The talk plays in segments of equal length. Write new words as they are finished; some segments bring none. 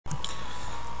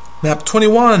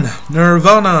Map21,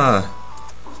 Nirvana.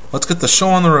 Let's get the show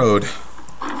on the road.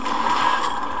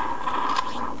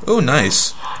 Oh,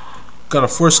 nice. Got a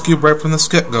force cube right from the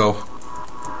get-go.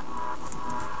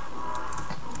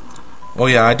 Oh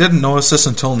yeah, I didn't notice this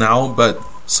until now, but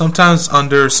sometimes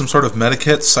under some sort of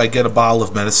medikits I get a bottle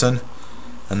of medicine,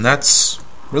 and that's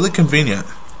really convenient.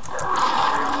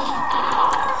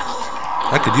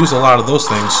 I could use a lot of those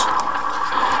things.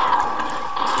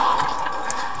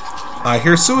 I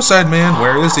hear Suicide Man.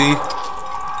 Where is he?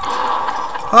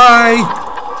 Hi!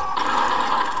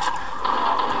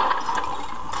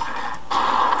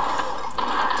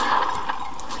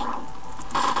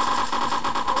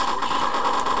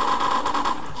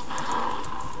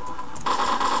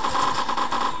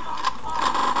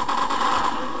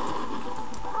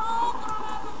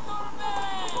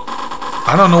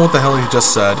 I don't know what the hell he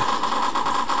just said.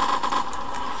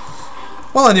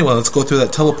 Well, anyway, let's go through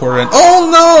that teleporter and... Oh,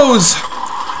 noes!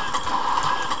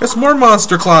 There's more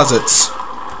monster closets.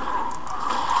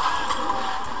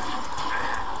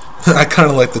 I kind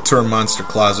of like the term monster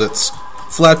closets.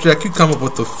 Flapjack, you come up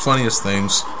with the funniest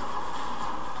things.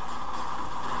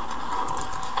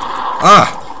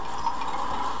 Ah!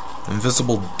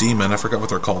 Invisible demon. I forgot what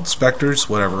they're called. Specters?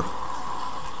 Whatever.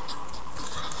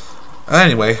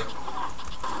 Anyway...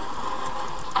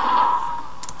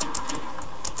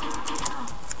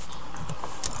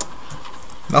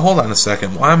 Now hold on a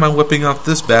second, why am I whipping out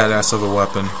this badass of a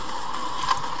weapon?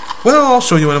 Well, I'll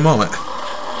show you in a moment.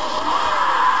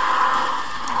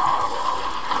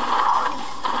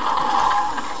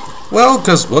 Well,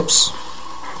 because, whoops.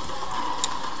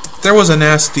 There was a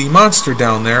nasty monster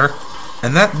down there,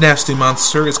 and that nasty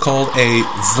monster is called a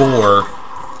Vor.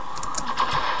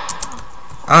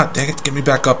 Ah, dang it, get me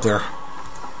back up there.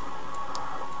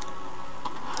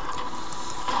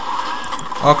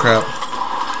 Oh, crap.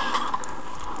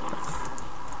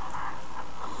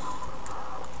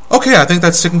 Okay, I think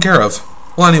that's taken care of.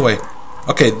 Well, anyway.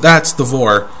 Okay, that's the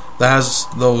Vor. That has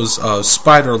those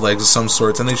spider legs of some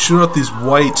sorts, and they shoot out these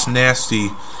white, nasty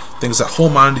things that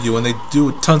hold on to you, and they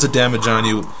do tons of damage on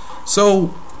you.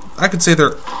 So, I could say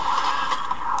they're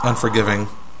unforgiving.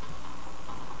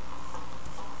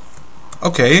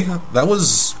 Okay, that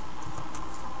was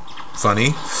funny.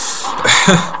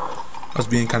 I was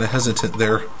being kind of hesitant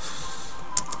there.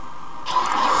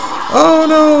 Oh,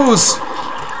 noes!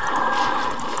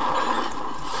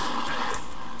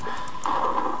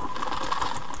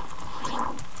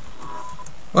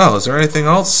 Well, is there anything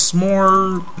else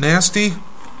more nasty?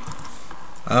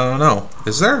 I don't know.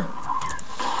 Is there?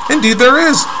 Indeed there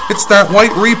is! It's that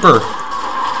White Reaper!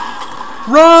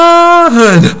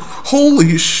 Run!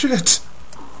 Holy shit!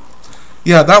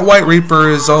 Yeah, that White Reaper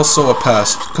is also a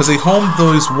pest, because they home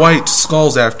those white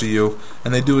skulls after you,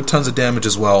 and they do tons of damage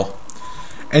as well.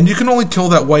 And you can only kill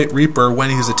that White Reaper when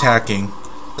he's attacking,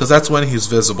 because that's when he's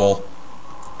visible.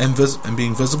 And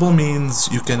being visible means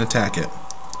you can attack it.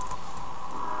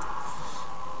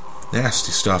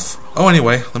 Nasty stuff. Oh,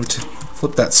 anyway, let me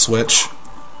flip that switch.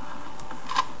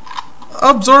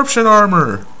 Absorption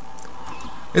armor!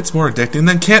 It's more addicting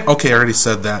than can't... Okay, I already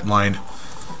said that line.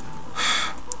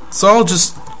 So I'll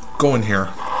just go in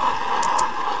here.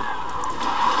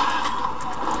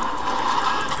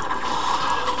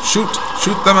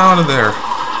 Shoot them out of there.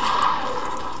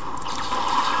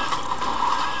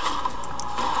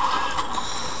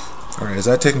 Alright, is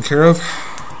that taken care of?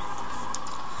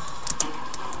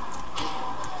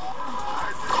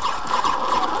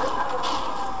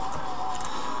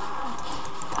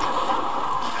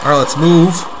 Alright, let's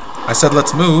move. I said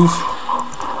let's move.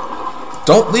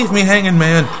 Don't leave me hanging,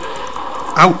 man.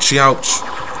 Ouchie, ouch.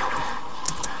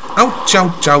 Ouch,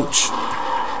 ouch, ouch.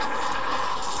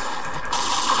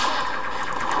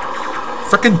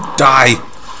 Frickin' die.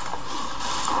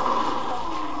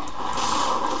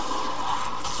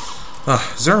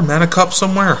 Is there a mana cup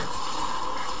somewhere?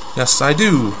 Yes, I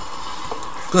do.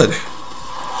 Good.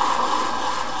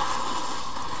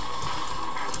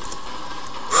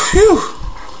 Phew.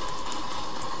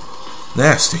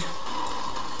 Nasty.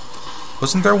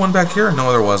 Wasn't there one back here?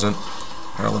 No, there wasn't.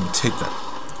 Alright, let me take that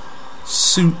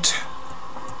suit.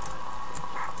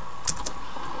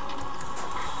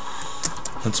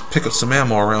 Let's pick up some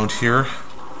ammo around here.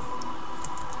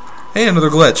 Hey, another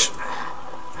glitch.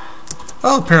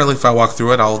 Well, apparently if I walk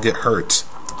through it, I'll get hurt.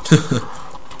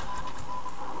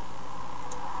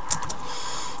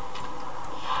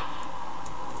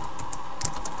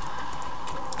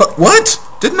 But what?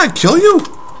 Didn't I kill you?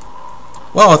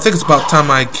 Well, I think it's about time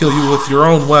I kill you with your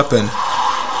own weapon.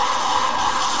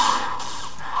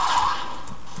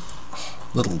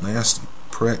 Little nasty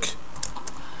prick.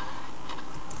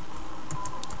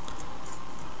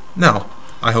 Now,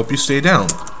 I hope you stay down.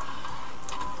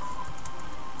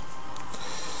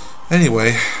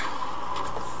 Anyway.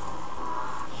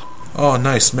 Oh,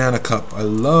 nice mana cup. I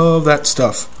love that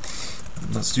stuff.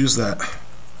 Let's use that.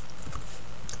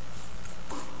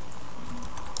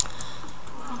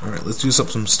 Alright, let's use up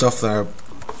some stuff that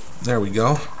there we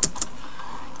go.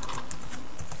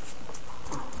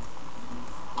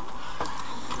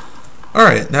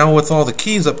 Alright, now with all the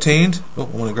keys obtained... Oh,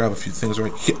 I want to grab a few things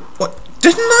right here. What?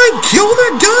 Didn't I kill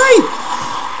that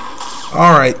guy?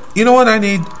 Alright, you know what I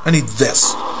need? I need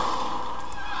this.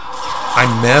 I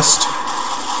missed.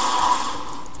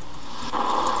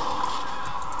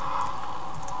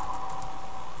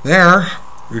 There.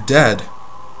 You're dead.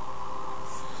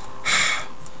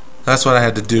 That's what I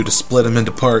had to do to split him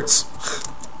into parts.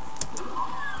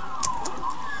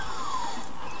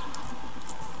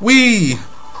 Whee!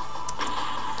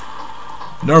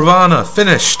 Nirvana,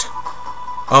 finished!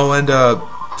 Oh, and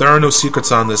there are no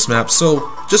secrets on this map,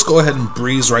 so just go ahead and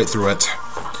breeze right through it.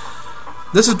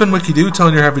 This has been WikiDoo,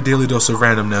 telling your every daily dose of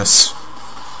randomness.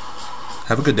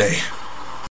 Have a good day.